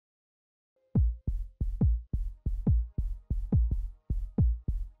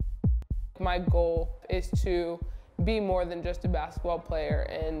My goal is to be more than just a basketball player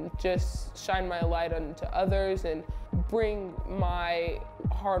and just shine my light onto others and bring my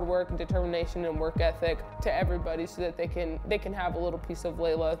hard work, determination, and work ethic to everybody so that they can have a little piece of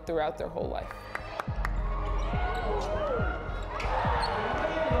Leilah throughout their whole life.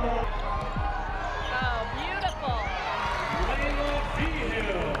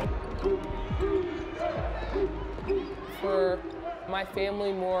 For my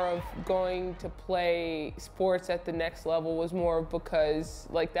family, more of going to play sports at the next level was more because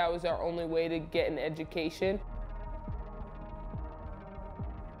that was our only way to get an education.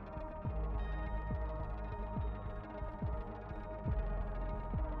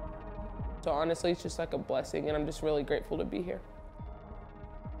 So honestly, it's just like a blessing, and I'm just really grateful to be here.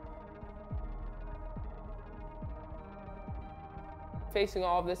 Facing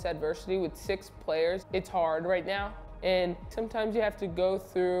all of this adversity with 6 players, it's hard right now. And sometimes you have to go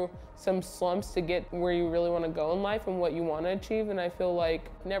through some slumps to get where you really want to go in life and what you want to achieve. And I feel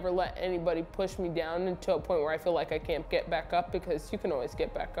like never let anybody push me down into a point where I feel like I can't get back up, because you can always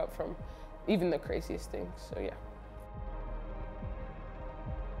get back up from even the craziest things. So yeah.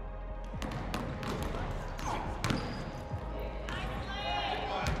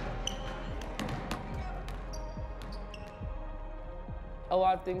 A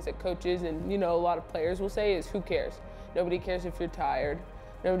lot of things that coaches and a lot of players will say is, who cares? Nobody cares if you're tired.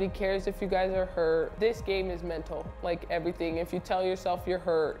 Nobody cares if you guys are hurt. This game is mental, like everything. If you tell yourself you're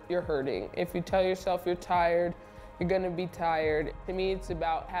hurt, you're hurting. If you tell yourself you're tired, you're gonna be tired. To me, it's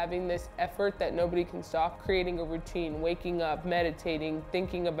about having this effort that nobody can stop, creating a routine, waking up, meditating,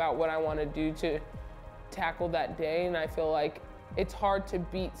 thinking about what I wanna do to tackle that day. And I feel like it's hard to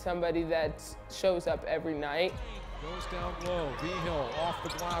beat somebody that shows up every night. Goes down low, V-Hill off the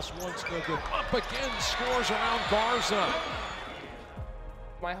glass once, no good. Up again, scores around Garza.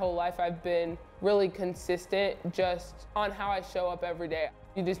 My whole life I've been really consistent just on how I show up every day.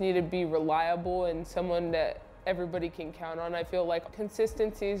 You just need to be reliable and someone that everybody can count on. I feel like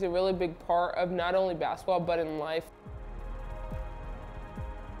consistency is a really big part of not only basketball, but in life.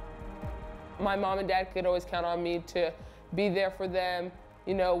 My mom and dad could always count on me to be there for them,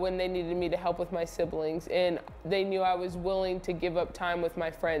 when they needed me to help with my siblings, and they knew I was willing to give up time with my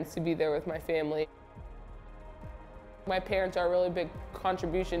friends to be there with my family. My parents are a really big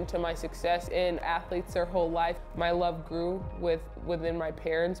contribution to my success, and athletes their whole life. My love grew within my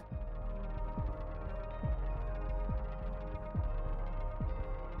parents.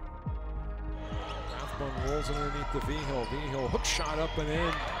 Rathbone rolls underneath the V-Hill. V-Hill hook shot up and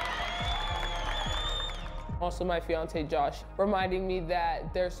in. Also my fiance Josh, reminding me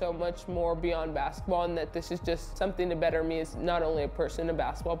that there's so much more beyond basketball, and that this is just something to better me as not only a person, a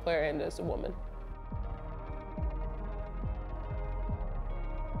basketball player, and as a woman.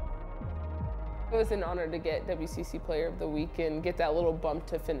 It was an honor to get WCC Player of the Week and get that little bump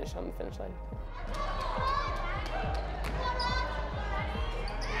to finish on the finish line.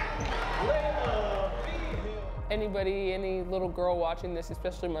 Anybody, any little girl watching this,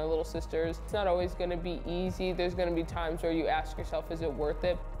 especially my little sisters, it's not always going to be easy. There's going to be times where you ask yourself, is it worth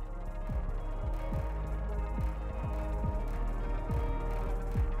it?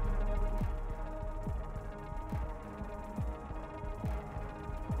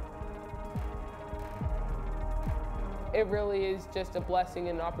 It really is just a blessing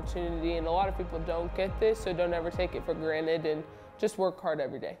and an opportunity, and a lot of people don't get this, so don't ever take it for granted and just work hard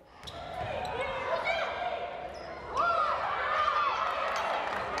every day.